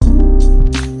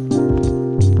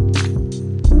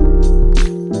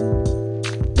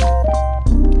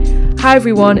Hi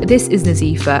everyone, this is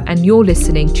Nazifa and you're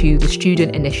listening to The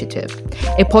Student Initiative,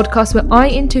 a podcast where I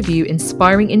interview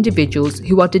inspiring individuals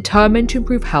who are determined to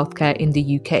improve healthcare in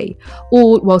the UK,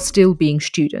 all while still being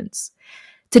students.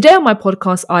 Today on my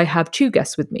podcast, I have two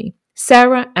guests with me,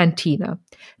 Sarah and Tina,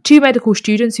 two medical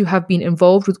students who have been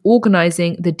involved with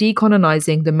organising the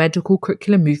Decolonising the Medical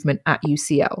Curriculum movement at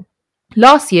UCL.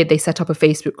 Last year, they set up a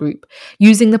Facebook group,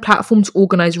 using the platform to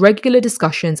organise regular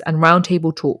discussions and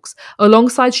roundtable talks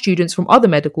alongside students from other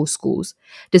medical schools,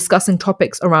 discussing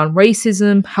topics around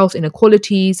racism, health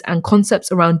inequalities, and concepts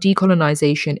around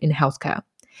decolonisation in healthcare.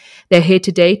 They're here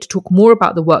today to talk more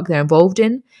about the work they're involved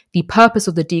in, the purpose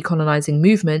of the decolonising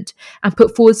movement, and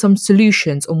put forward some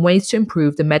solutions on ways to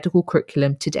improve the medical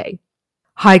curriculum today.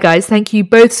 Hi guys, thank you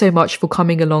both so much for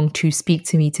coming along to speak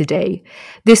to me today.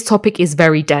 This topic is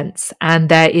very dense and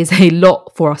there is a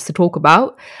lot for us to talk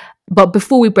about. But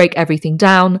before we break everything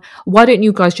down, why don't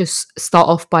you guys just start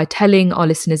off by telling our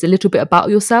listeners a little bit about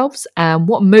yourselves and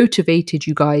what motivated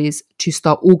you guys to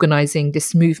start organising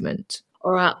this movement?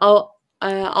 All right,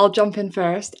 I'll jump in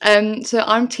first. So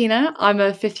I'm Tina. I'm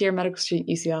a fifth year medical student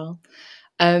at UCL.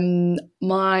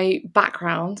 My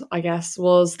background, I guess,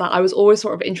 was that I was always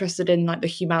sort of interested in like the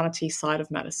humanities side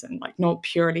of medicine, like not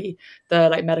purely the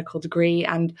like medical degree.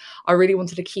 And I really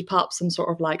wanted to keep up some sort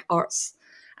of like arts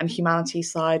and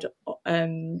humanities side,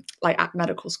 like at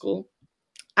medical school.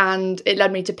 And it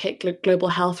led me to pick global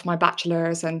health for my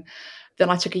bachelor's. And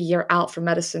then I took a year out from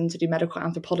medicine to do medical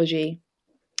anthropology.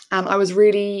 And I was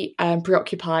really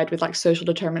preoccupied with like social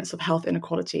determinants of health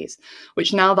inequalities,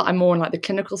 which now that I'm more in like the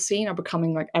clinical scene are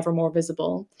becoming like ever more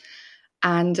visible.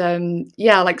 And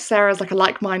like Sarah's like a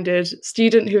like-minded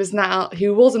student who was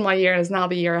in my year and is now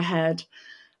the year ahead.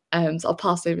 So I'll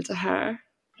pass over to her.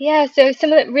 Yeah, so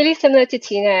really similar to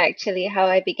Tina actually, how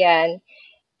I began.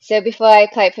 So before I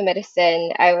applied for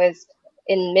medicine, I was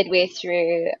in midway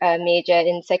through a major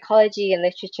in psychology and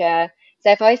literature. So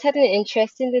I've always had an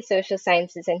interest in the social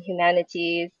sciences and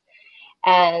humanities.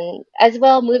 And as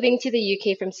well, moving to the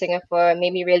UK from Singapore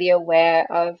made me really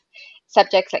aware of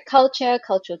subjects like culture,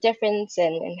 cultural difference,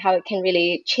 and how it can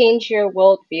really change your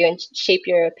worldview and shape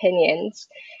your opinions.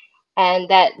 And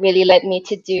that really led me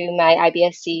to do my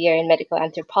IBSc year in medical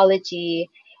anthropology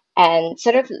and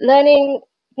sort of learning,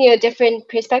 different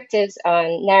perspectives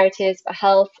on narratives about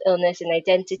health, illness, and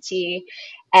identity.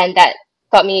 And that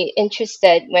got me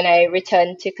interested when I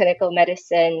returned to clinical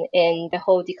medicine in the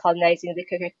whole decolonizing the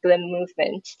curriculum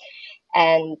movement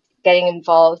and getting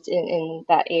involved in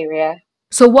that area.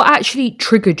 So what actually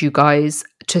triggered you guys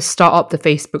to start up the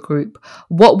Facebook group?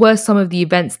 What were some of the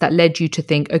events that led you to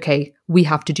think, okay, we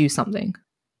have to do something?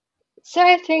 So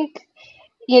I think,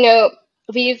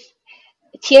 Tina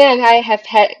and I have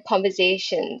had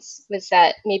conversations, was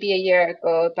that maybe a year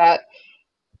ago, about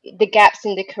the gaps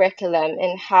in the curriculum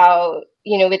and how,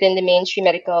 within the mainstream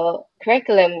medical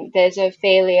curriculum, there's a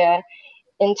failure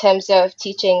in terms of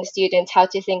teaching students how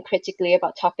to think critically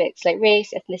about topics like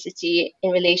race, ethnicity in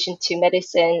relation to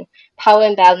medicine, power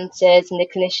imbalances in the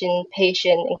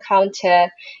clinician-patient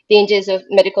encounter, dangers of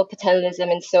medical paternalism,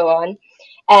 and so on.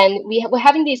 And we're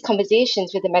having these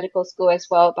conversations with the medical school as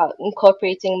well about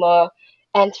incorporating more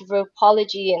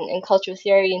anthropology and cultural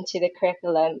theory into the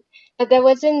curriculum. But there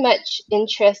wasn't much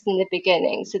interest in the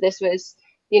beginning. So this was,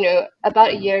 about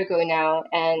a year ago now.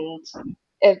 And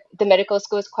the medical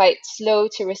school was quite slow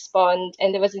to respond.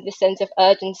 And there wasn't the sense of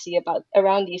urgency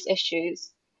around these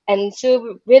issues. And so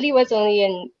it really was only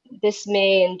in this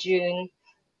May and June,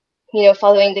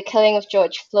 following the killing of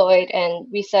George Floyd and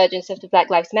resurgence of the Black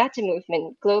Lives Matter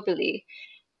movement globally,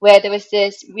 where there was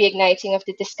this reigniting of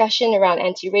the discussion around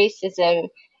anti-racism,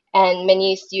 and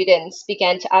many students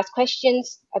began to ask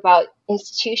questions about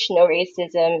institutional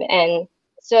racism. And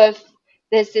so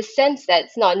there's this sense that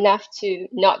it's not enough to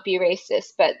not be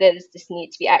racist, but there's this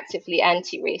need to be actively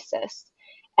anti-racist.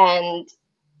 And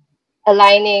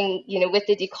aligning, with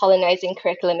the decolonizing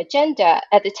curriculum agenda,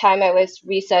 at the time I was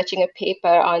researching a paper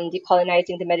on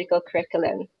decolonizing the medical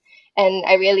curriculum. And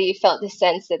I really felt the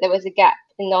sense that there was a gap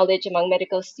in knowledge among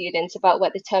medical students about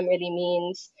what the term really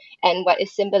means and what it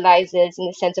symbolizes in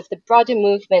the sense of the broader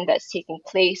movement that's taking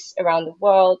place around the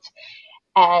world.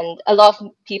 And a lot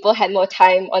of people had more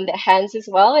time on their hands as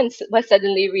well and were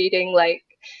suddenly reading like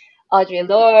Audre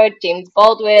Lorde, James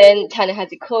Baldwin,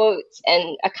 Ta-Nehisi Coates,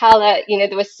 and Akala.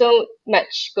 There was so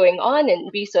much going on and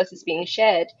resources being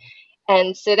shared.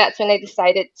 And so that's when I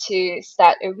decided to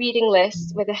start a reading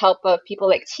list with the help of people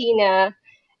like Tina,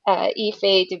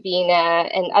 Ife, Davina,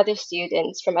 and other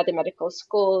students from other medical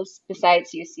schools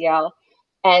besides UCL.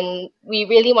 And we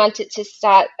really wanted to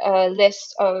start a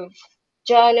list of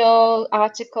journal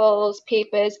articles,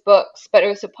 papers, books, but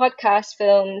also podcasts,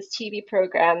 films, TV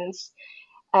programs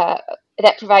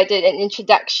that provided an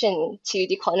introduction to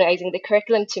decolonizing the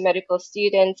curriculum to medical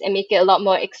students and make it a lot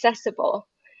more accessible.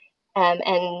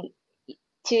 And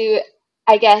to,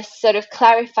 I guess, sort of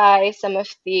clarify some of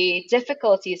the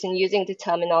difficulties in using the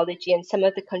terminology and some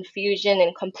of the confusion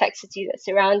and complexity that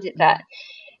surrounded that.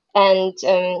 And,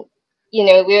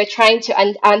 we were trying to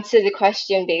answer the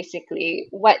question, basically,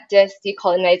 what does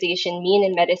decolonization mean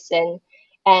in medicine?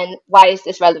 And why is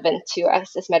this relevant to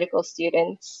us as medical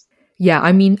students? Yeah,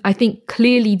 I mean, I think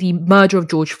clearly the murder of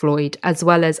George Floyd, as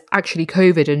well as actually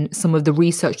COVID and some of the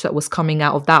research that was coming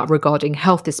out of that regarding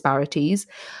health disparities,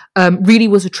 really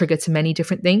was a trigger to many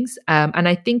different things. And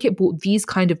I think it brought these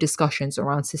kind of discussions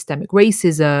around systemic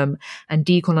racism and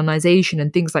decolonization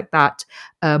and things like that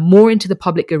more into the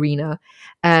public arena.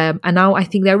 And now I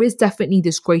think there is definitely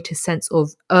this greater sense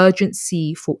of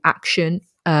urgency for action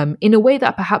in a way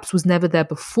that perhaps was never there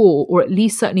before, or at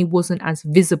least certainly wasn't as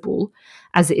visible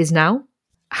as it is now.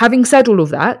 Having said all of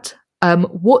that,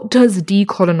 what does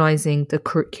decolonizing the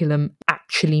curriculum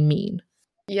actually mean?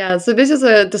 Yeah, so this is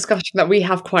a discussion that we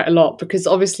have quite a lot because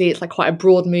obviously it's like quite a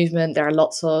broad movement. There are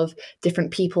lots of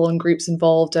different people and groups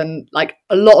involved and like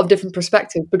a lot of different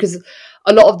perspectives because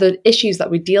a lot of the issues that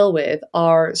we deal with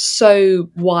are so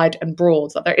wide and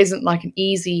broad that there isn't like an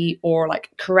easy or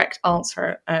like correct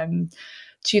answer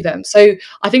to them. So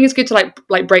I think it's good to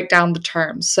like break down the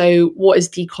terms. So what is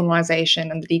decolonization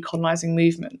and the decolonizing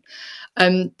movement?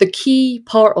 The key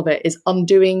part of it is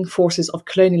undoing forces of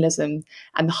colonialism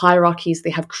and the hierarchies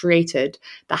they have created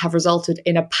that have resulted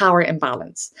in a power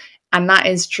imbalance. And that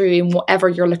is true in whatever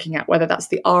you're looking at, whether that's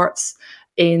the arts,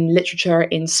 in literature,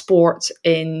 in sport,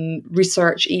 in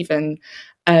research, even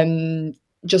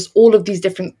just all of these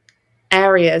different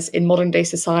areas in modern day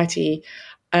society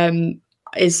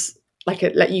is like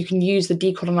you can use the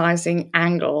decolonizing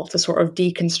angle to sort of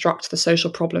deconstruct the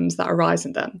social problems that arise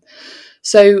in them.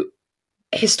 So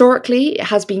historically, it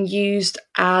has been used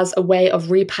as a way of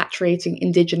repatriating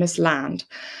indigenous land.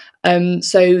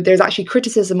 So there's actually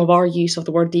criticism of our use of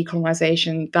the word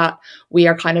decolonization, that we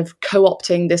are kind of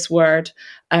co-opting this word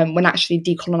when actually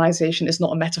decolonization is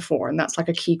not a metaphor. And that's like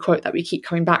a key quote that we keep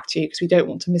coming back to because we don't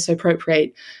want to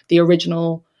misappropriate the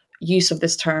original use of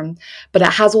this term. But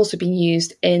it has also been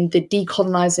used in the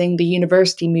Decolonizing the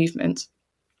University movement,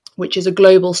 which is a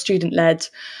global student-led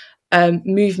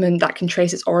movement that can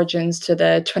trace its origins to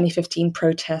the 2015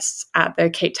 protests at the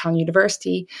Cape Town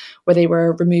University, where they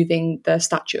were removing the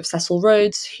statue of Cecil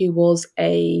Rhodes, who was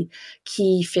a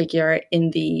key figure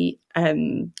in the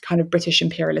kind of British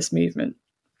imperialist movement.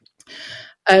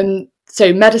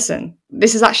 So medicine,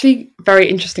 this is actually very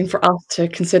interesting for us to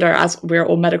consider as we're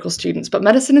all medical students, but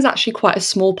medicine is actually quite a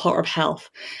small part of health.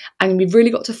 And we've really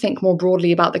got to think more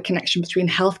broadly about the connection between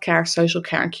healthcare, social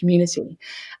care, and community.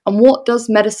 And what does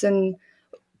medicine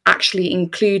actually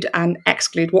include and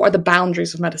exclude? What are the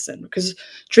boundaries of medicine? Because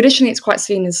traditionally it's quite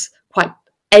seen as quite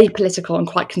apolitical and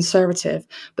quite conservative,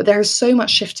 but there is so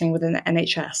much shifting within the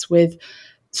NHS, with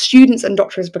students and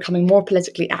doctors becoming more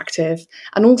politically active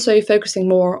and also focusing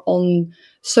more on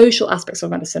social aspects of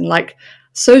medicine, like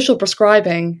social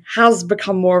prescribing has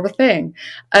become more of a thing.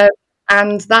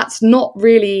 And that's not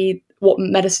really what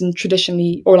medicine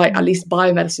traditionally, or like at least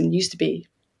biomedicine used to be.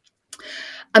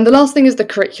 And the last thing is the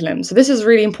curriculum. So this is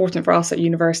really important for us at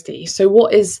university. So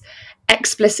what is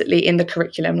explicitly in the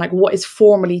curriculum, like what is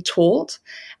formally taught,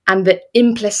 and the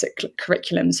implicit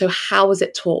curriculum. So how is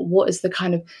it taught? What is the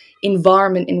kind of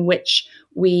environment in which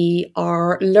we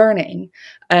are learning?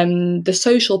 The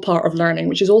social part of learning,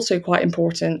 which is also quite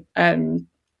important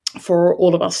for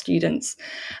all of us students.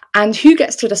 And who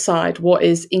gets to decide what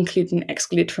is included and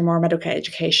excluded from our medical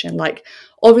education? Like,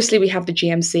 obviously we have the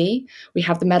GMC, we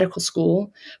have the medical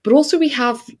school, but also we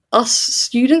have us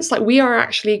students. Like, we are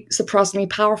actually surprisingly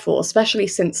powerful, especially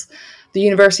since the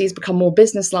university has become more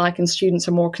business-like and students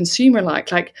are more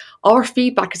consumer-like. Like, our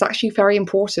feedback is actually very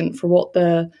important for what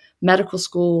the medical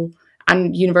school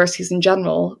and universities in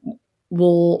general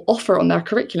will offer on their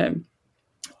curriculum.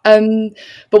 But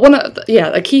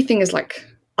a key thing is, like,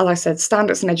 as I said,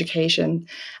 standards in education.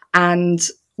 And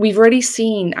we've already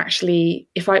seen, actually,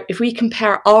 if we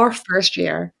compare our first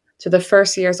year to the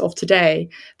first years of today,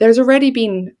 there's already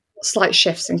been slight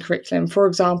shifts in curriculum. For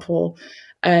example,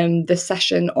 the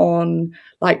session on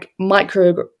like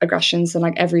microaggressions and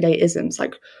like everyday isms,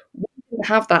 like we didn't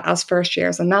have that as first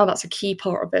years, and now that's a key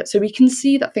part of it. So we can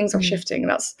see that things are shifting,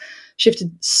 and that's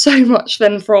shifted so much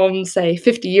then from, say,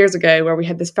 50 years ago, where we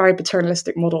had this very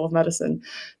paternalistic model of medicine,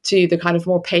 to the kind of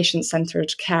more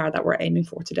patient-centered care that we're aiming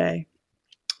for today.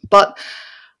 But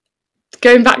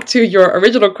going back to your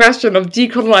original question of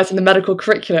decolonizing the medical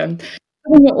curriculum,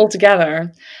 putting it all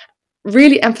together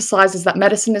really emphasizes that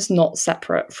medicine is not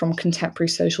separate from contemporary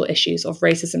social issues of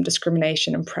racism,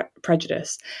 discrimination, and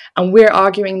prejudice. And we're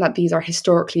arguing that these are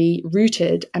historically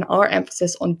rooted, and our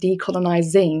emphasis on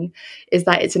decolonizing is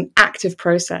that it's an active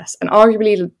process. And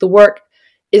arguably, the work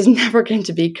is never going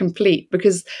to be complete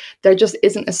because there just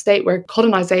isn't a state where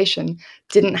colonization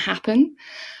didn't happen.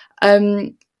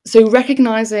 So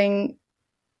recognizing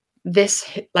this,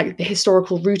 like the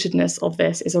historical rootedness of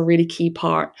this, is a really key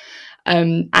part.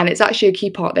 And it's actually a key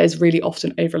part that is really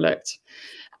often overlooked.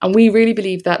 And we really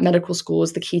believe that medical school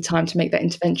is the key time to make that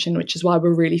intervention, which is why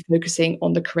we're really focusing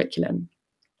on the curriculum.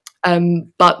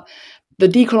 But the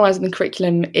decolonizing the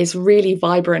curriculum is really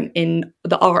vibrant in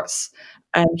the arts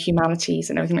and humanities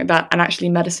and everything like that. And actually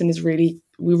medicine is we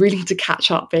really need to catch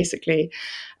up, basically,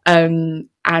 and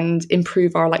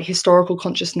improve our like historical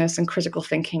consciousness and critical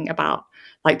thinking about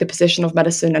like the position of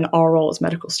medicine and our role as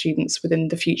medical students within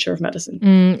the future of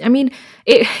medicine. I mean,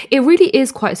 it really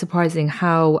is quite surprising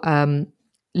how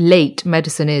late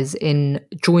medicine is in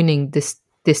joining this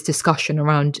discussion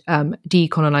around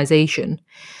decolonization.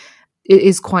 It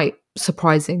is quite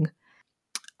surprising.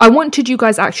 I wanted you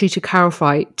guys actually to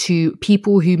clarify to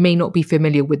people who may not be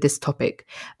familiar with this topic,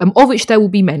 of which there will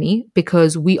be many,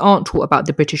 because we aren't taught about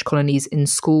the British colonies in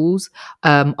schools,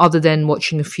 other than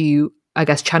watching a few, I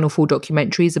guess, Channel 4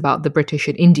 documentaries about the British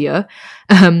in India.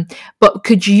 But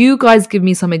could you guys give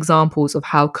me some examples of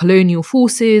how colonial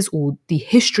forces or the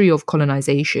history of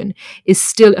colonization is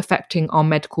still affecting our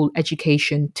medical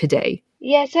education today?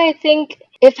 Yeah, so I think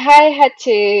if I had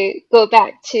to go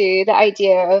back to the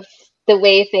idea of the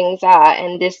way things are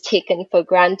and this taken for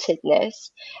grantedness,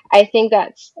 I think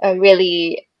that's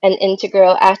really an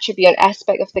integral attribute and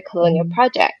aspect of the colonial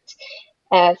project.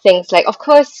 Things like, of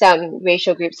course, some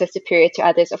racial groups are superior to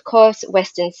others. Of course,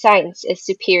 Western science is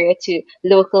superior to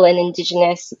local and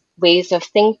indigenous ways of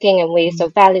thinking and ways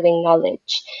of valuing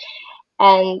knowledge.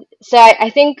 And so I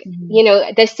think,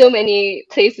 there's so many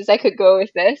places I could go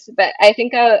with this, but I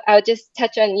think I'll just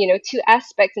touch on, two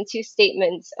aspects and two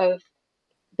statements of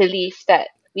belief that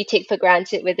we take for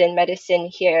granted within medicine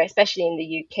here, especially in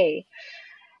the UK.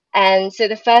 And so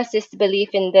the first is the belief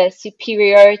in the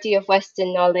superiority of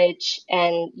Western knowledge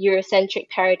and Eurocentric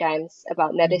paradigms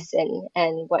about medicine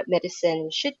and what medicine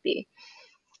should be.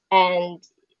 And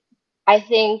I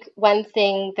think one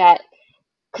thing that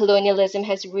colonialism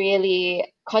has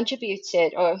really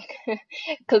contributed, or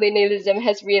colonialism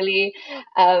has really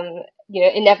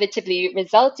inevitably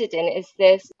resulted in, is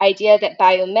this idea that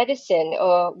biomedicine,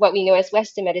 or what we know as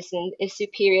Western medicine, is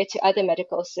superior to other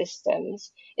medical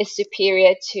systems, is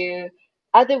superior to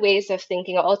other ways of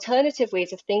thinking or alternative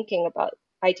ways of thinking about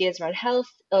ideas around health,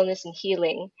 illness, and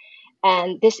healing.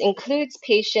 And this includes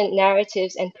patient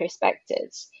narratives and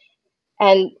perspectives.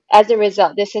 And as a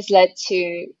result, this has led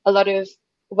to a lot of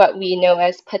what we know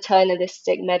as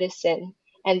paternalistic medicine,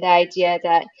 and the idea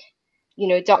that,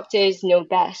 doctors know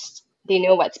best. They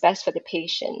know what's best for the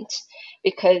patient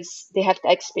because they have the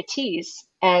expertise.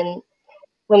 And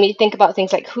when we think about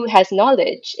things like who has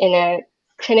knowledge in a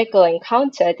clinical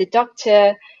encounter, the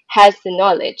doctor has the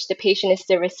knowledge. The patient is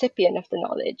the recipient of the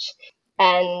knowledge.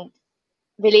 And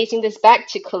relating this back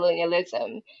to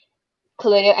colonialism,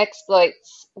 colonial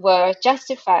exploits were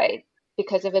justified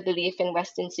because of a belief in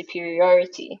Western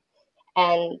superiority.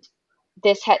 And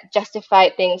this had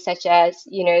justified things such as,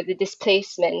 the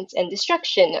displacement and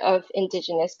destruction of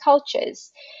indigenous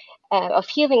cultures, of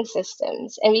healing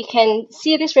systems. And we can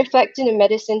see this reflected in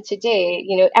medicine today,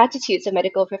 attitudes of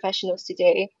medical professionals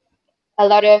today. A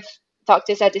lot of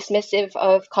doctors are dismissive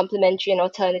of complementary and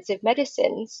alternative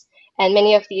medicines. And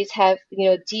many of these have,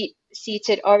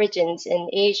 deep-seated origins in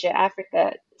Asia,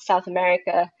 Africa, South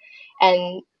America,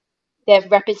 and they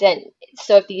represent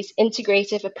sort of these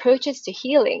integrative approaches to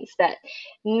healings that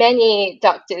many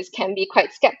doctors can be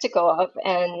quite skeptical of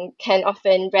and can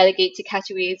often relegate to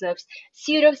categories of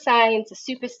pseudoscience, a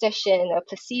superstition, or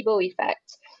placebo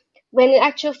effect. When in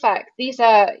actual fact, they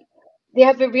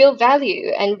have a real value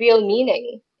and real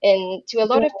meaning to a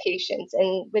lot of patients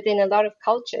and within a lot of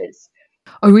cultures.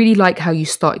 I really like how you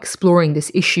start exploring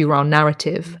this issue around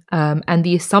narrative and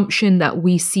the assumption that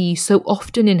we see so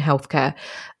often in healthcare,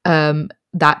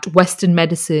 that Western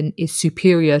medicine is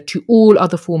superior to all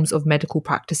other forms of medical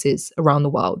practices around the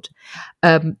world.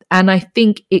 And I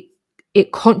think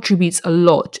it contributes a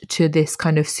lot to this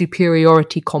kind of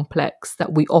superiority complex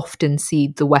that we often see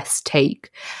the West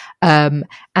take. And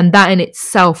that in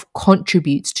itself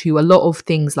contributes to a lot of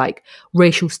things like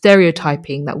racial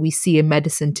stereotyping that we see in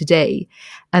medicine today.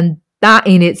 And that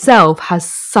in itself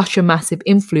has such a massive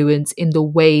influence in the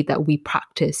way that we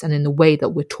practice and in the way that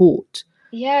we're taught.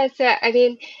 Yeah, so I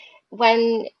mean,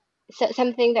 when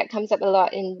something that comes up a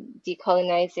lot in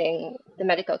decolonizing the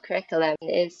medical curriculum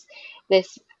is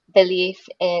this belief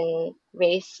in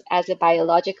race as a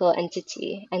biological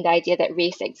entity, and the idea that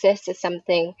race exists as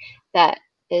something that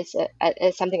is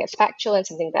something that's factual and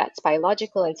something that's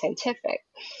biological and scientific.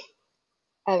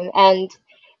 And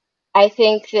I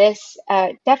think this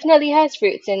definitely has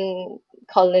roots in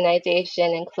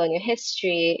colonization and colonial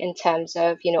history in terms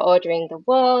of, ordering the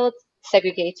world,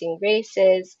 segregating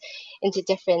races into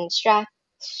different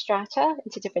strata.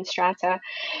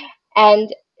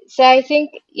 And so I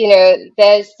think,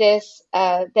 there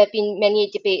have been many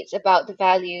debates about the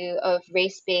value of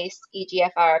race-based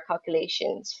EGFR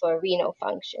calculations for renal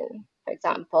function, for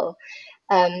example,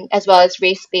 as well as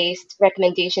race-based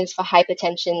recommendations for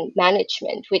hypertension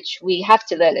management, which we have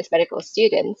to learn as medical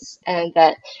students, and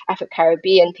that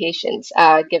Afro-Caribbean patients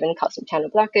are given calcium channel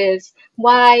blockers.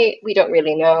 Why? We don't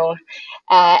really know.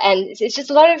 And it's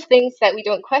just a lot of things that we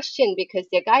don't question because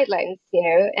they're guidelines,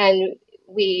 and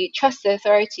we trust the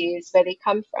authorities where they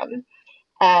come from,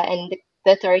 and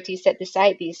the authorities that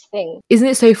decide these things. Isn't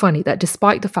it so funny that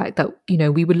despite the fact that,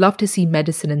 we would love to see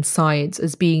medicine and science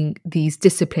as being these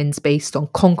disciplines based on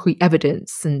concrete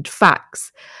evidence and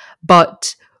facts,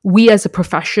 but we as a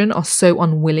profession are so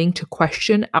unwilling to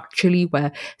question actually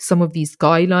where some of these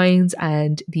guidelines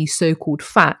and these so-called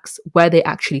facts, where they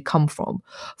actually come from.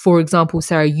 For example,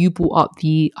 Sarah, you brought up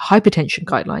the hypertension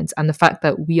guidelines and the fact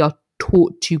that we are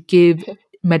taught to give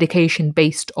medication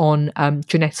based on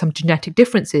some genetic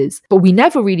differences, but we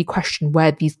never really question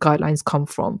where these guidelines come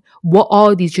from. What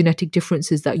are these genetic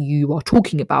differences that you are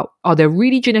talking about? Are there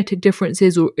really genetic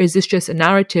differences, or is this just a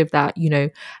narrative that,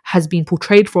 has been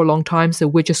portrayed for a long time, so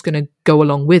we're just going to go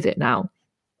along with it now?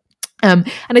 And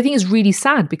I think it's really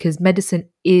sad because medicine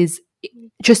is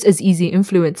just as easily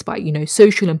influenced by,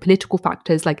 social and political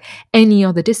factors like any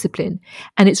other discipline.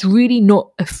 And it's really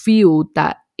not a field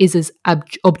that is as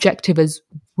objective as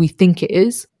we think it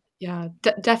is. Yeah,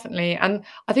 definitely. And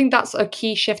I think that's a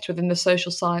key shift within the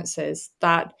social sciences,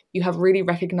 that you have really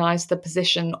recognized the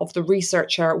position of the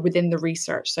researcher within the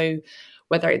research. So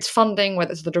whether it's funding,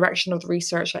 whether it's the direction of the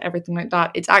research, or everything like that,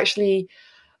 it's actually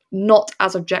not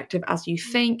as objective as you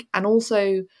think. And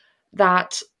also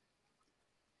that,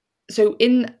 so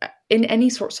in any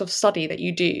sorts of study that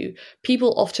you do,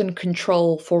 people often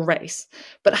control for race.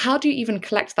 But how do you even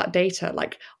collect that data?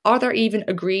 Like, are there even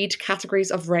agreed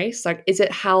categories of race? Like, is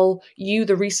it how you,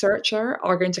 the researcher,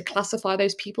 are going to classify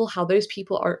those people, how those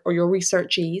people are, or your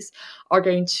researchees are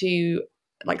going to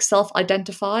like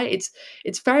self-identify?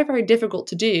 It's very, very difficult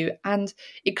to do. And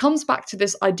it comes back to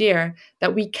this idea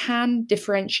that we can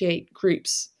differentiate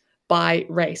groups by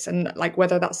race, and like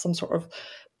whether that's some sort of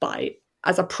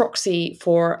as a proxy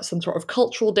for some sort of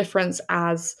cultural difference,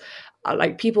 as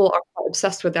like people are quite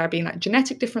obsessed with there being like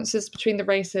genetic differences between the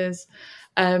races.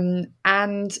 And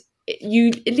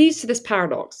it leads to this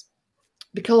paradox,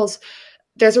 because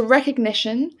there's a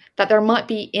recognition that there might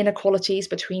be inequalities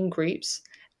between groups.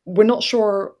 We're not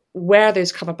sure where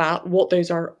those come about, what those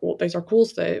are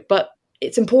caused though, but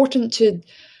it's important to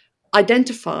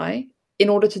identify in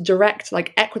order to direct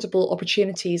like equitable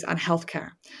opportunities and healthcare.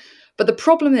 But the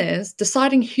problem is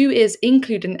deciding who is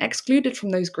included and excluded from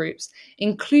those groups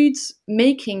includes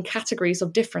making categories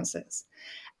of differences.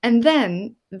 And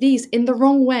then these, in the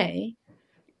wrong way,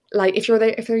 like if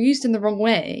they're used in the wrong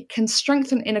way, can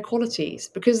strengthen inequalities,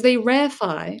 because they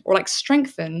rarefy or like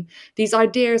strengthen these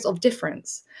ideas of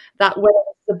difference, that where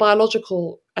the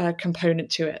biological component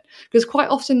to it. Because quite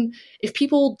often, if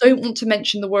people don't want to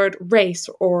mention the word race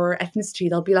or ethnicity,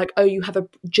 they'll be like, oh, you have a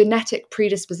genetic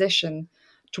predisposition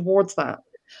towards that.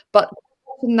 But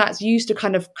often that's used to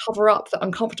kind of cover up the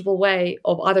uncomfortable way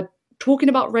of either talking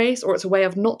about race, or it's a way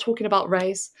of not talking about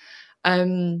race.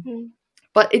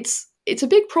 But it's a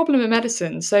big problem in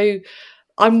medicine. So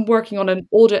I'm working on an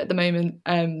audit at the moment,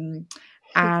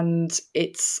 and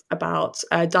it's about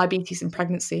diabetes in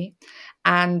pregnancy.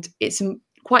 And it's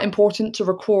quite important to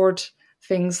record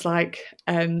things like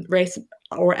race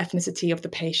or ethnicity of the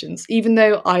patients, even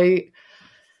though I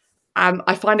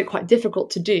find it quite difficult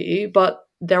to do. But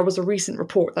there was a recent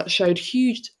report that showed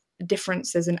huge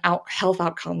differences in health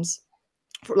outcomes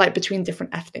between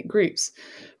different ethnic groups.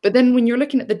 But then when you're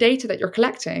looking at the data that you're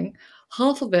collecting,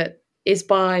 half of it is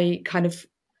by kind of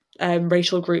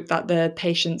racial group that the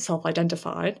patient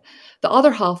self-identified. The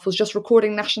other half was just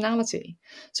recording nationality.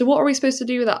 So what are we supposed to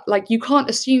do with that? Like, you can't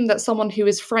assume that someone who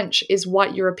is French is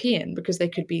white European, because they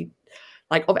could be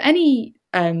like of any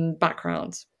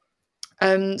background.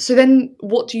 So then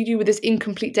what do you do with this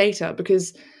incomplete data?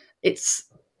 Because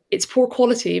it's poor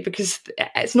quality, because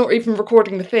it's not even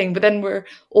recording the thing, but then we're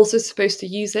also supposed to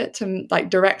use it to like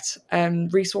direct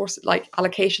resource, like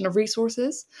allocation of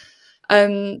resources.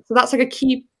 So that's like a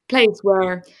key place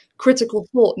where critical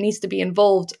thought needs to be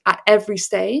involved at every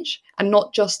stage, and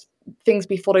not just things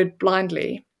be followed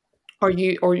blindly, or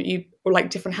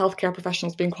like different healthcare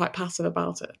professionals being quite passive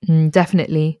about it.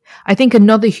 Definitely. I think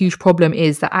another huge problem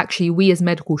is that actually we as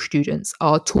medical students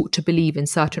are taught to believe in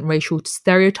certain racial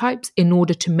stereotypes in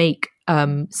order to make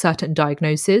certain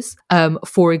diagnoses.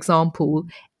 For example,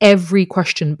 every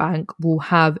question bank will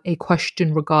have a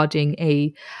question regarding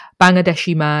a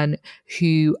Bangladeshi man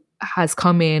who has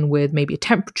come in with maybe a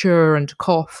temperature and a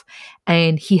cough,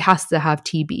 and he has to have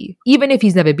TB. Even if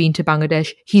he's never been to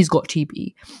Bangladesh, he's got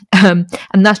TB.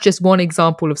 And that's just one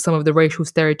example of some of the racial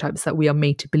stereotypes that we are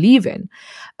made to believe in.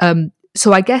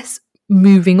 So I guess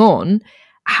moving on,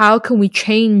 how can we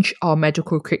change our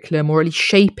medical curriculum, or at least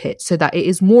shape it so that it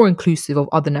is more inclusive of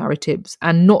other narratives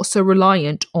and not so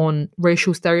reliant on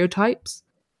racial stereotypes?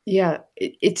 Yeah,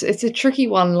 it's a tricky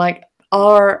one. Like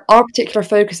our particular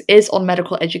focus is on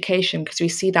medical education, because we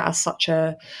see that as such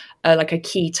a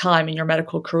key time in your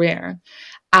medical career.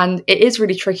 And it is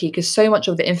really tricky because so much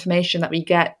of the information that we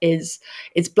get is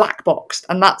black boxed,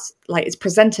 and that's like it's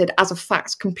presented as a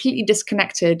fact, completely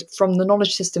disconnected from the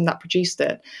knowledge system that produced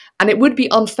it. And it would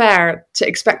be unfair to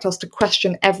expect us to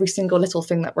question every single little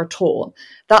thing that we're taught.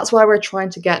 That's why we're trying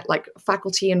to get like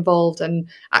faculty involved and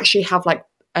actually have like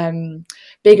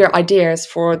bigger ideas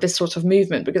for this sort of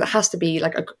movement, because it has to be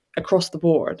like across the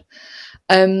board.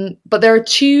 But there are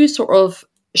two sort of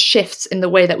shifts in the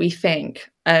way that we think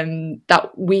that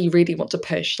we really want to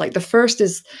push. Like the first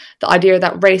is the idea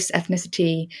that race,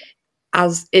 ethnicity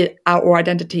or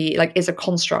identity like is a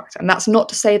construct, and that's not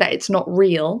to say that it's not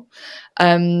real.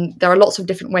 There are lots of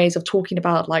different ways of talking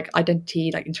about like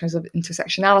identity, like in terms of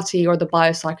intersectionality or the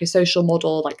biopsychosocial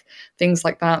model, like things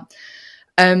like that.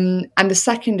 And the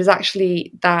second is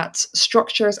actually that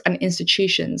structures and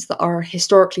institutions that are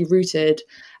historically rooted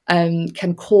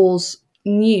can cause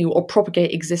new or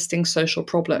propagate existing social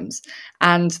problems.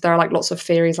 And there are like lots of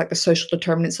theories like the social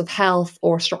determinants of health,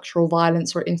 or structural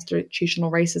violence, or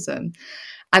institutional racism.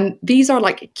 And these are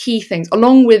like key things,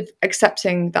 along with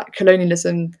accepting that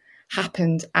colonialism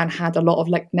happened and had a lot of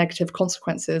like negative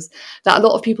consequences that a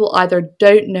lot of people either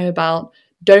don't know about,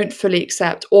 don't fully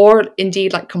accept, or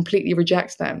indeed like completely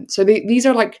reject them. So these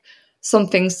are like some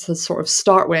things to sort of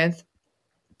start with.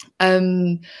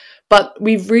 But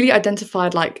we've really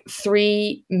identified like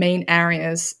three main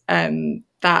areas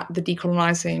that the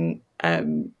decolonizing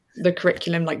the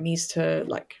curriculum like needs to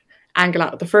like angle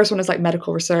out. The first one is like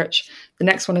medical research, the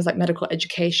next one is like medical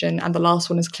education, and the last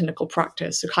one is clinical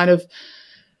practice. So kind of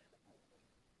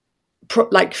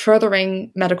like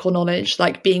furthering medical knowledge,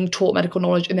 like being taught medical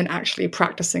knowledge and then actually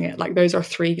practicing it. Like those are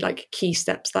three like key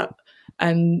steps that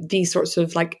these sorts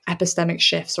of like epistemic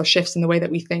shifts or shifts in the way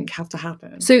that we think have to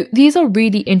happen. So these are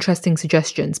really interesting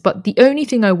suggestions, but the only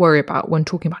thing I worry about when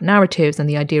talking about narratives and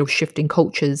the idea of shifting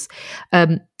cultures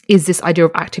is this idea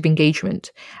of active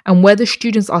engagement, and whether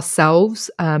students ourselves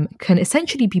can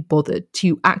essentially be bothered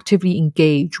to actively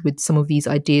engage with some of these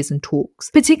ideas and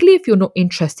talks, particularly if you're not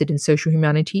interested in social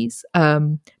humanities,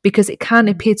 because it can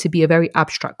appear to be a very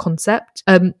abstract concept.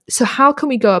 So how can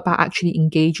we go about actually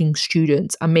engaging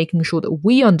students and making sure that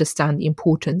we understand the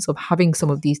importance of having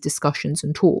some of these discussions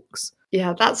and talks?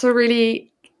 Yeah, that's a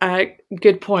really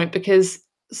good point, because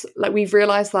like we've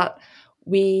realized that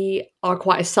we are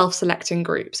quite a self-selecting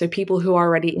group. So people who are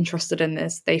already interested in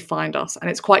this, they find us.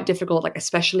 And it's quite difficult, like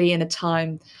especially in a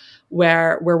time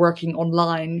where we're working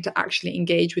online, to actually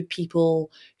engage with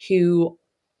people who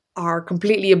are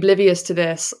completely oblivious to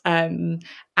this and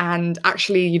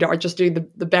actually, you know, are just doing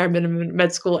the bare minimum in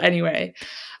med school anyway.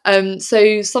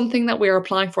 So something that we're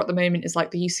applying for at the moment is like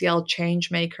the UCL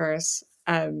Changemakers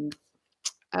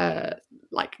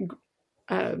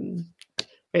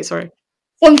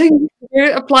Something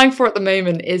we're applying for at the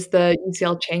moment is the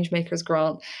UCL Changemakers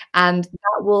grant, and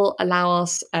that will allow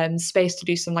us space to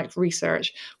do some like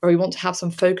research where we want to have some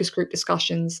focus group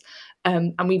discussions,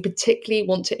 and we particularly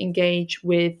want to engage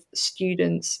with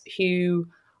students who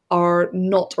are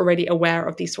not already aware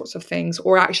of these sorts of things,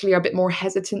 or actually are a bit more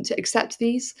hesitant to accept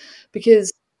these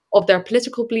because of their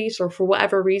political beliefs or for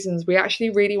whatever reasons. We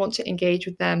actually really want to engage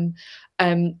with them,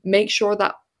 make sure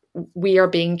that we are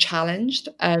being challenged,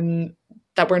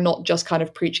 that we're not just kind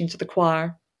of preaching to the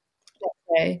choir, let's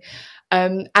say.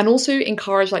 And also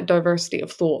encourage like diversity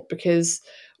of thought, because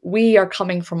we are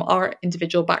coming from our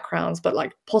individual backgrounds, but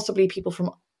like possibly people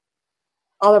from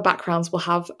other backgrounds will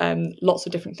have lots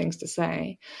of different things to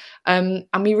say. And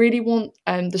we really want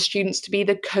the students to be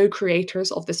the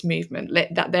co-creators of this movement,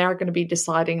 that they are going to be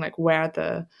deciding like where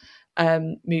the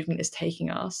movement is taking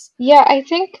us. Yeah, I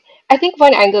think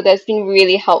one angle that's been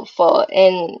really helpful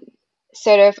in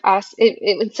sort of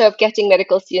sort of getting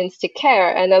medical students to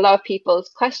care, and a lot of people's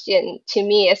question to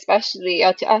me, especially,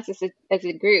 or to us as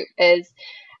a group, is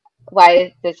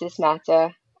why does this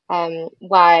matter?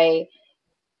 Why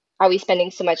are we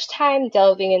spending so much time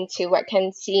delving into what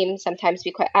can seem sometimes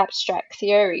be quite abstract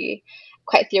theory,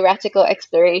 quite theoretical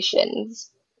explorations,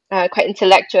 quite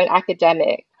intellectual and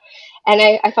academic? And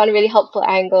I found a really helpful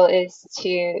angle is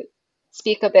to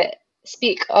speak of the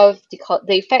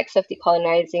effects of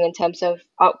decolonizing in terms of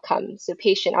outcomes, so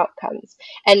patient outcomes.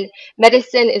 And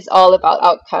medicine is all about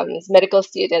outcomes. Medical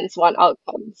students want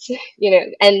outcomes,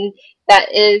 and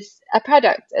that is a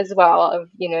product as well of,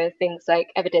 things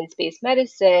like evidence-based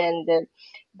medicine, the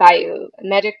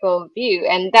biomedical view.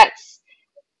 And that's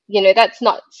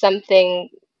not something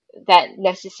that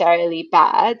necessarily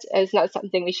bad. It's not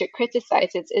something we should criticize.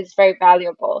 It's very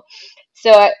valuable.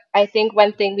 So I think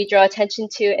one thing we draw attention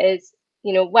to is,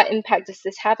 what impact does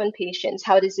this have on patients?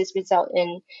 How does this result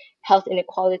in health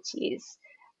inequalities?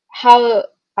 How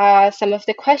are some of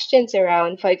the questions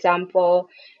around, for example,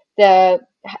 the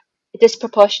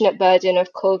disproportionate burden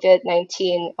of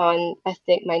COVID-19 on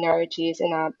ethnic minorities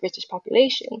in our British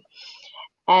population?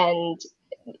 And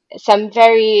some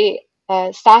very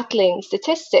startling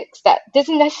statistics that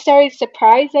doesn't necessarily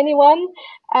surprise anyone,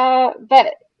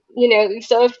 but we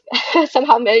sort of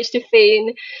somehow managed to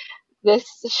feign this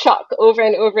shock over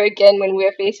and over again when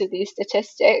we're faced with these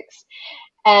statistics,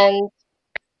 and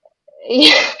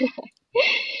yeah,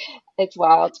 it's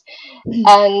wild.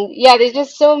 And yeah, there's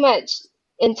just so much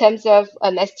in terms of,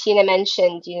 as Tina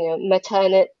mentioned,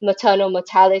 maternal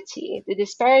mortality, the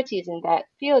disparities in that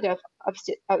field of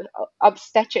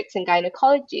obstetrics and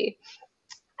gynecology.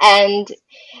 And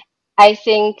I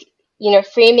think,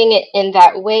 framing it in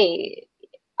that way,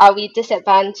 are we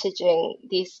disadvantaging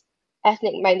these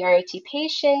ethnic minority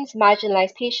patients,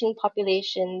 marginalized patient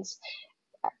populations,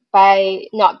 by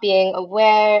not being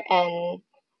aware and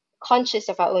conscious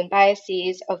of our own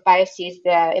biases, of biases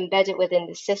that are embedded within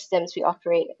the systems we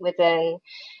operate within,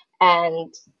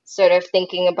 and sort of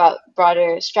thinking about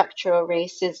broader structural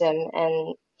racism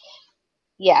and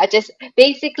just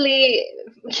basically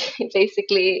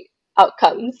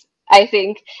outcomes. I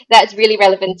think that's really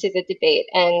relevant to the debate,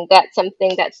 and that's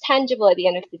something that's tangible at the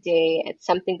end of the day. It's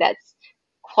something that's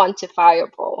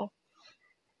quantifiable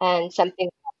and something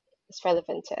that's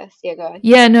relevant to us. Yeah, go on.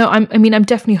 Yeah, no, I'm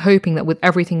definitely hoping that with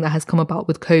everything that has come about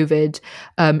with COVID,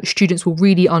 students will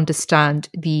really understand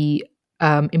the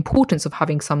importance of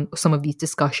having some of these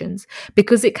discussions,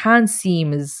 because it can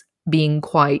seem as being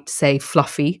quite, say,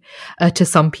 fluffy to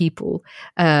some people.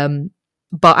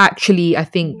 But actually, I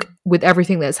think with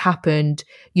everything that's happened,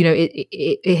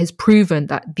 it has proven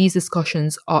that these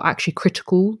discussions are actually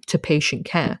critical to patient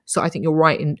care. So I think you're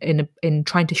right in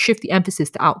trying to shift the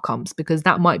emphasis to outcomes, because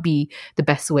that might be the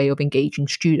best way of engaging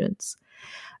students.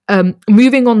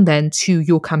 Moving on then to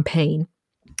your campaign.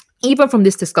 Even from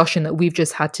this discussion that we've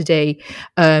just had today,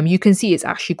 you can see it's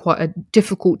actually quite a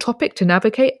difficult topic to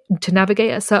navigate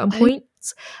at certain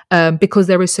points, because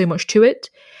there is so much to it.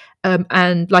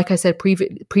 And like I said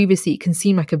previously, it can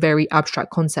seem like a very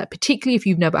abstract concept, particularly if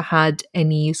you've never had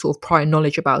any sort of prior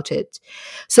knowledge about it.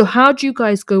 So how do you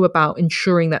guys go about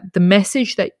ensuring that the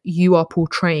message that you are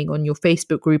portraying on your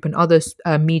Facebook group and other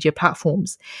media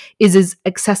platforms is as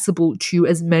accessible to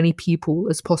as many people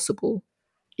as possible?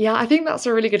 Yeah, I think that's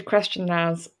a really good question,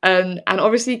 Naz. And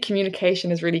obviously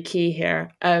communication is really key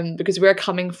here, because we're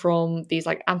coming from these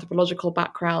like anthropological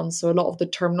backgrounds. So a lot of the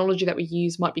terminology that we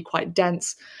use might be quite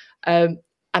dense. And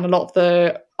a lot of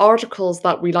the articles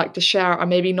that we like to share are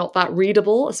maybe not that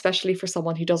readable, especially for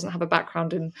someone who doesn't have a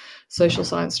background in social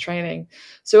science training.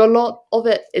 So a lot of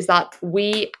it is that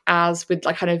we, as with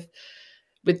like kind of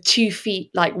with 2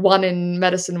 feet, like one in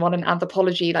medicine, one in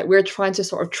anthropology, like we're trying to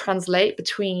sort of translate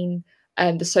between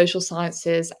the social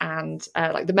sciences and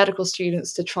like the medical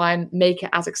students to try and make it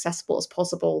as accessible as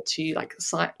possible to like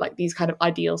these kind of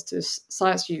ideals to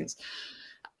science students.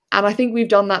 And I think we've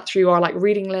done that through our like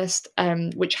reading list,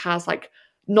 which has like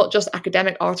not just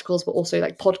academic articles, but also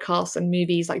like podcasts and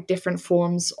movies, like different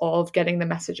forms of getting the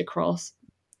message across.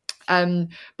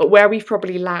 But where we've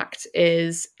probably lacked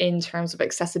is in terms of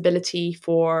accessibility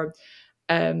for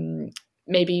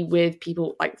maybe with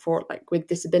people like for like with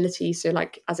disability. So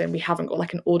like as in we haven't got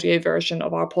like an audio version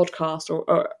of our podcast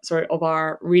or sorry, of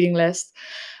our reading list.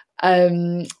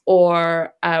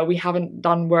 or we haven't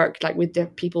done work like with the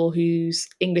people whose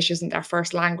English isn't their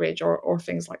first language, or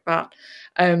things like that.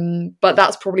 But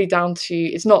that's probably down to,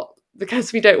 it's not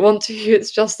because we don't want to,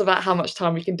 it's just about how much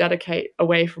time we can dedicate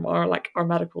away from our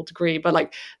medical degree. But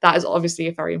like that is obviously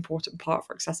a very important part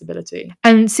for accessibility.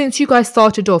 And since you guys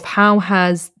started off, how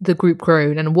has the group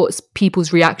grown and what's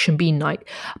people's reaction been like?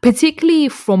 Particularly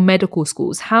from medical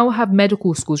schools, how have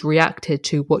medical schools reacted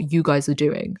to what you guys are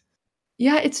doing?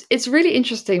 Yeah, it's really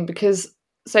interesting because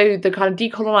so the kind of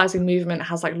decolonizing movement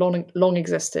has like long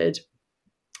existed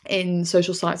in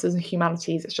social sciences and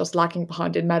humanities. It's just lagging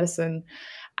behind in medicine.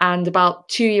 And about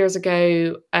 2 years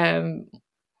ago,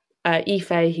 Ife,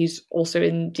 who's also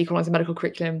in Decolonizing Medical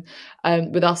Curriculum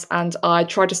with us, and I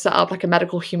tried to set up like a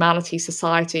medical humanities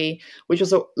society, which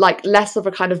was like less of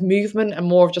a kind of movement and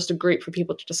more of just a group for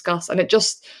people to discuss. And it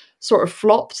just sort of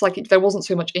flopped, like there wasn't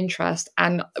so much interest.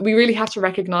 And we really have to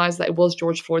recognize that it was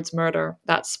George Floyd's murder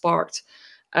that sparked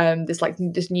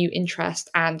this new interest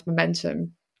and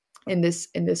momentum in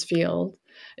this field,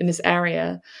 in this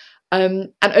area.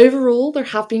 And overall, there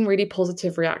have been really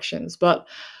positive reactions, but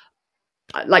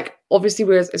like obviously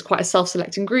it's quite a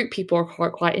self-selecting group. People are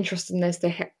quite interested in this.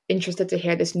 They're interested to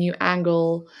hear this new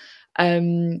angle.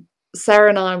 Sarah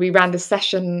and I, we ran this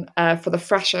session for the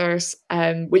freshers,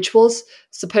 which was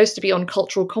supposed to be on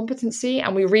cultural competency,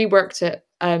 and we reworked it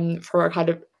for a kind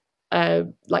of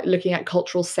like looking at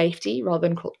cultural safety rather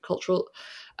than cultural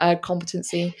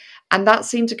competency, and that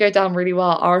seemed to go down really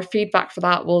well. Our feedback for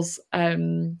that was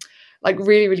like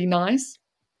really, really nice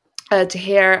to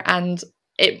hear, and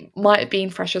it might have been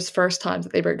freshers' first time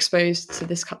that they were exposed to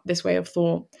this way of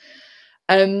thought.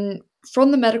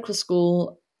 From the medical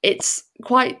school, it's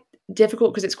quite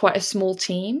difficult because it's quite a small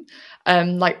team,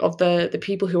 like of the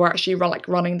people who are actually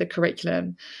running the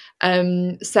curriculum.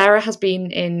 Sarah has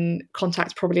been in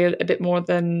contact probably a bit more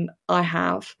than I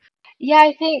have. Yeah,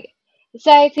 I think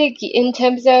in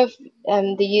terms of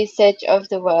the usage of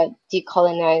the word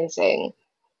decolonizing,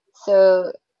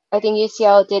 so I think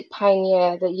UCL did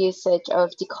pioneer the usage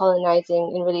of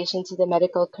decolonizing in relation to the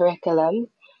medical curriculum.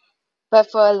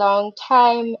 But for a long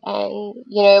time, and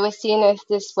it was seen as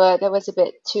this word that was a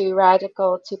bit too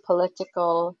radical, too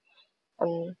political,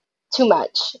 too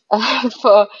much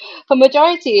for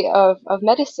majority of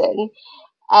medicine.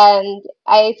 And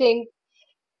I think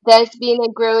there's been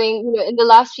a growing, in the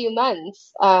last few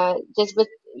months, just with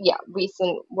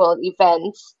recent world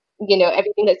events,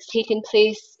 everything that's taken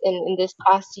place in this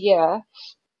past year,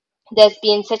 there's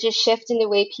been such a shift in the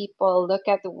way people look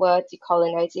at the word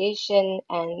decolonization,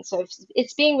 and sort of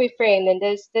it's being reframed, and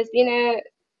there's been a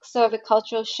sort of a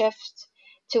cultural shift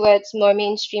towards more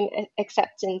mainstream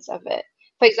acceptance of it.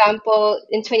 For example,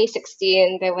 in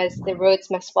 2016, there was the Rhodes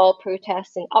Must Fall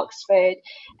protest in Oxford,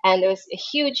 and there was a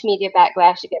huge media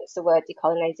backlash against the word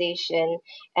decolonization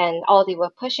and all they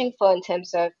were pushing for in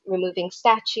terms of removing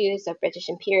statues of British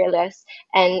imperialists.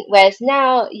 And whereas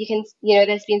now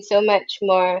there's been so much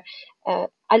more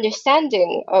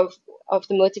understanding of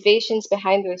the motivations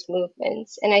behind those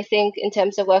movements. And I think in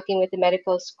terms of working with the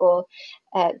medical school,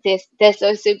 there's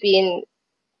also been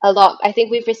a lot. I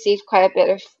think we've received quite a bit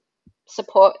of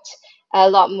support, a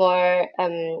lot more.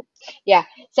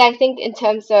 So I think in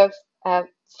terms of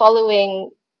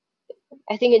following,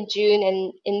 I think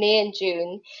in May and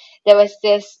June, there was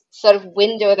this sort of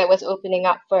window that was opening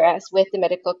up for us with the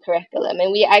medical curriculum.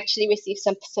 And we actually received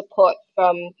some support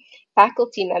from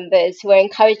faculty members who are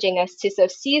encouraging us to sort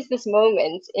of seize this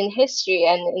moment in history,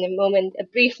 and in a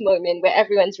brief moment where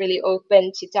everyone's really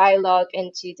open to dialogue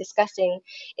and to discussing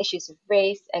issues of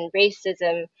race and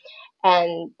racism.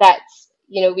 And that's,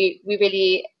 we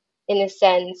really, in a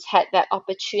sense, had that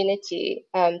opportunity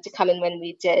to come in when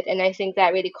we did. And I think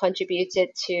that really contributed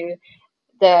to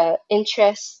the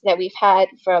interest that we've had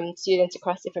from students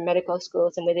across different medical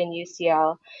schools and within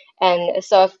UCL, and a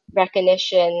sort of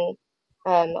recognition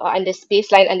or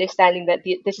baseline understanding that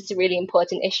this is a really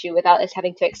important issue without us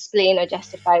having to explain or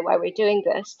justify why we're doing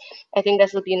this. I think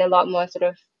there's been a lot more sort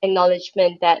of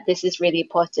acknowledgement that this is really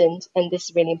important and this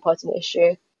is a really important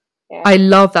issue. Yeah. I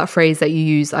love that phrase that you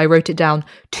use. I wrote it down: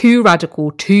 too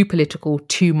radical, too political,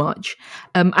 too much.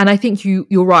 And I think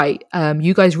you're right.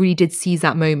 You guys really did seize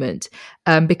that moment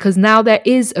because now there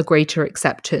is a greater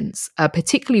acceptance,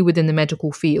 particularly within the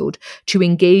medical field, to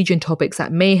engage in topics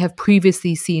that may have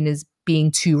previously seen as being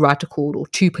too radical or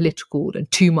too political and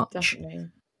too much. Definitely.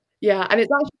 Yeah, and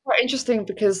it's actually quite interesting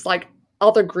because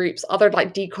other groups, other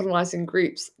decolonizing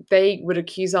groups, they would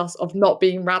accuse us of not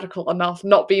being radical enough,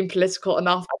 not being political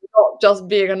enough, and not just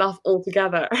being enough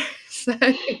altogether. So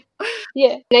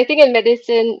yeah, and I think in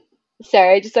medicine,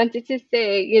 sorry, I just wanted to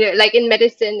say, like in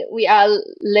medicine, we are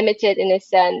limited in a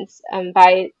sense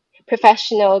by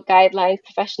professional guidelines,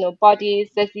 professional bodies.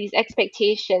 There's these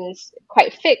expectations,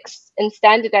 quite fixed and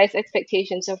standardized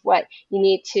expectations of what you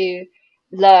need to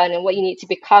learn and what you need to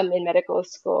become in medical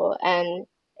school. And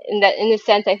in a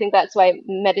sense, I think that's why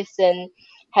medicine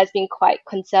has been quite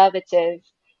conservative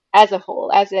as a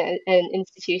whole, as an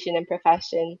institution and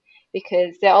profession,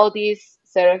 because there are all these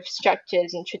sort of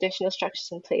structures and traditional structures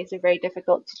in place are very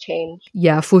difficult to change.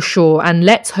 Yeah, for sure. And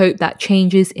let's hope that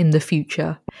changes in the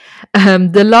future.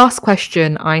 The last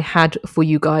question I had for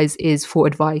you guys is for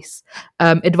advice.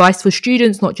 Advice for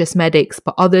students, not just medics,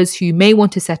 but others who may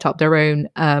want to set up their own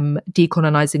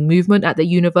decolonizing movement at the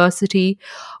university.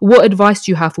 What advice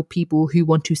do you have for people who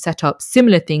want to set up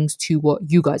similar things to what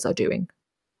you guys are doing?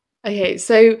 Okay,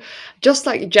 so just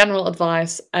like general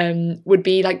advice would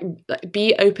be like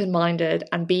be open-minded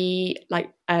and be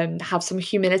like have some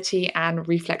humility and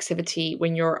reflexivity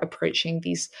when you're approaching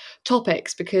these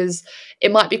topics, because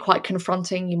it might be quite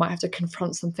confronting. You might have to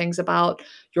confront some things about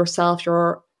yourself,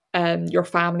 your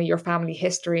family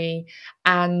history,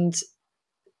 and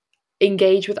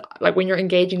engage with, like, when you're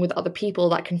engaging with other people,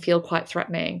 that can feel quite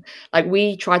threatening. Like,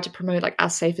 we try to promote like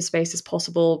as safe a space as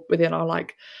possible within our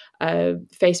like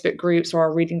Facebook groups or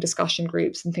our reading discussion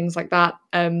groups and things like that,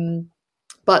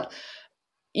 but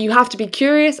you have to be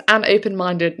curious and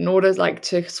open-minded in order like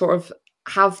to sort of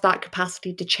have that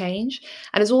capacity to change.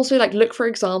 And it's also like look for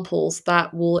examples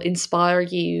that will inspire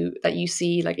you, that you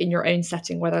see like in your own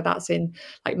setting, whether that's in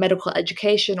like medical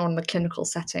education or in the clinical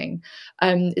setting.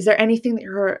 Is there anything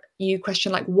that you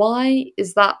question, like, why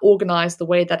is that organized the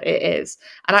way that it is?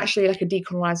 And actually, like, a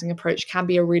decolonizing approach can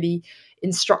be a really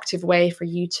instructive way for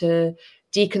you to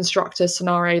deconstruct a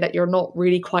scenario that you're not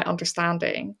really quite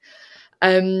understanding.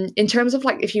 In terms of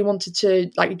like, if you wanted to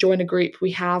like join a group,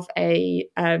 we have a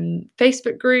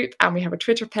Facebook group and we have a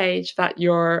Twitter page that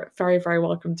you're very, very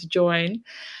welcome to join.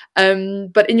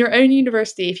 But in your own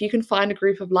university, if you can find a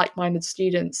group of like-minded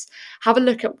students, have a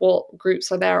look at what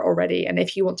groups are there already. And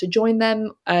if you want to join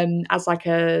them as like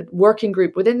a working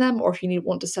group within them, or if you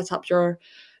want to set up your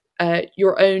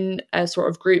own sort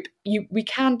of group, we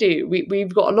can do.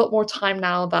 We've got a lot more time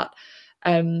now that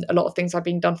a lot of things are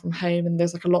being done from home, and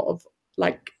there's like a lot of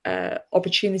like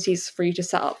opportunities for you to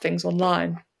set up things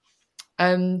online,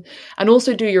 and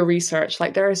also do your research.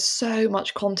 Like, there is so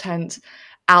much content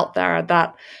out there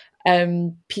that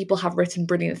people have written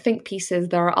brilliant think pieces.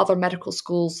 There are other medical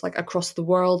schools like across the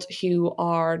world who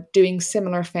are doing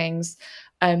similar things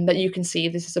that you can see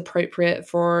this is appropriate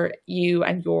for you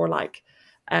and your like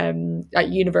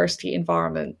university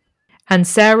environment. And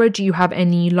Sarah, do you have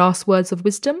any last words of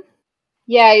wisdom?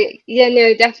 Yeah,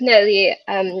 no, definitely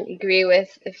agree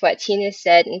with what Tina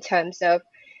said in terms of,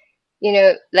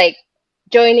 like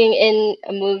joining in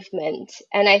a movement.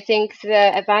 And I think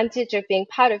the advantage of being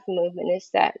part of a movement is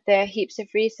that there are heaps of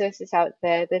resources out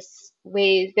there. There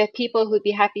are people who'd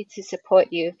be happy to support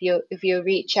you if you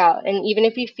reach out. And even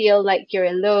if you feel like you're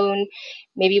alone,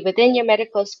 maybe within your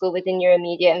medical school, within your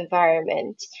immediate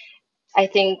environment, I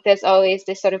think there's always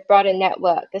this sort of broader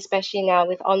network, especially now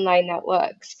with online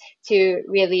networks, to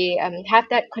really have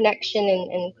that connection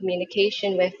and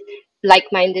communication with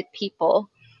like-minded people.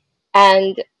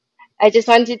 And I just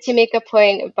wanted to make a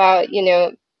point about,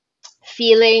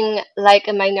 feeling like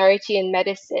a minority in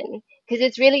medicine, because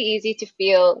it's really easy to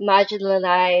feel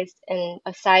marginalized and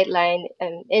a sideline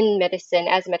in medicine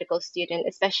as a medical student,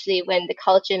 especially when the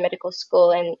culture in medical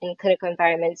school and in clinical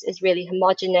environments is really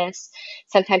homogenous,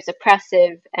 sometimes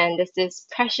oppressive, and there's this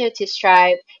pressure to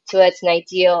strive towards an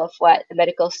ideal of what a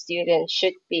medical student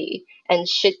should be and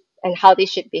how they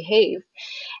should behave.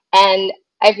 And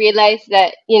I've realized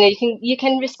that you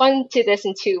can respond to this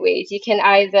in two ways. You can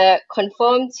either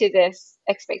conform to this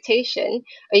expectation,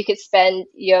 or you could spend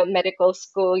your medical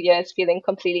school years feeling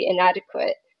completely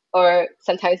inadequate, or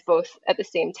sometimes both at the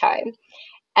same time.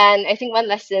 And I think one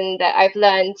lesson that I've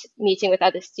learned meeting with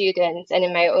other students and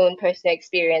in my own personal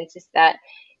experience is that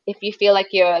if you feel like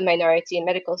you're a minority in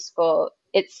medical school,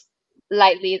 it's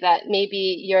likely that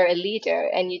maybe you're a leader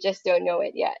and you just don't know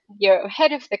it yet. You're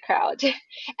ahead of the crowd.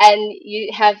 And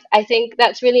I think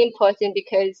that's really important,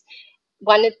 because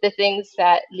one of the things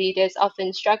that leaders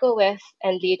often struggle with,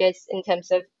 and leaders in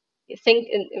terms of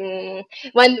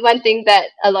one thing that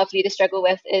a lot of leaders struggle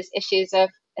with is issues of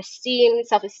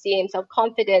self-esteem,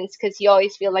 self-confidence, because you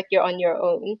always feel like you're on your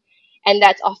own. And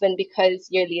that's often because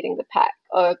you're leading the pack,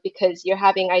 or because you're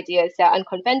having ideas that are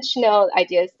unconventional,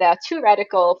 ideas that are too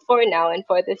radical for now and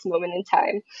for this moment in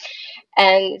time.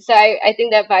 And so I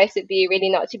think the advice would be really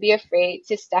not to be afraid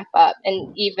to step up.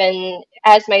 And even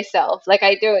as myself, like,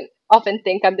 I don't often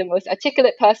think I'm the most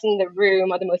articulate person in the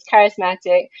room or the most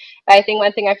charismatic. But I think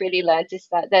one thing I've really learned is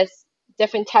that there's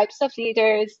different types of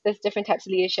leaders, there's different types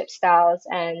of leadership styles,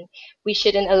 and we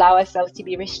shouldn't allow ourselves to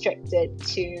be restricted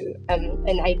to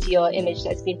an ideal image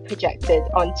that's been projected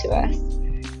onto us.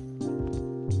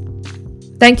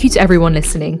 Thank you to everyone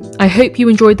listening. I hope you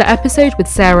enjoyed the episode with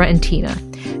Sarah and Tina.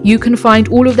 You can find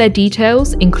all of their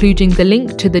details, including the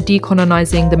link to the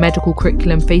Decolonizing the Medical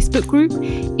Curriculum Facebook group,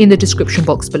 in the description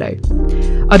box below.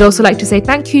 I'd also like to say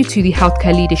thank you to the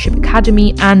Healthcare Leadership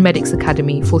Academy and Medics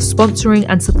Academy for sponsoring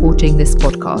and supporting this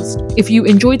podcast. If you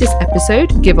enjoyed this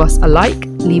episode, give us a like,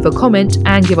 leave a comment,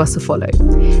 and give us a follow.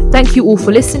 Thank you all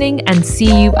for listening, and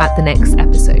see you at the next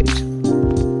episode.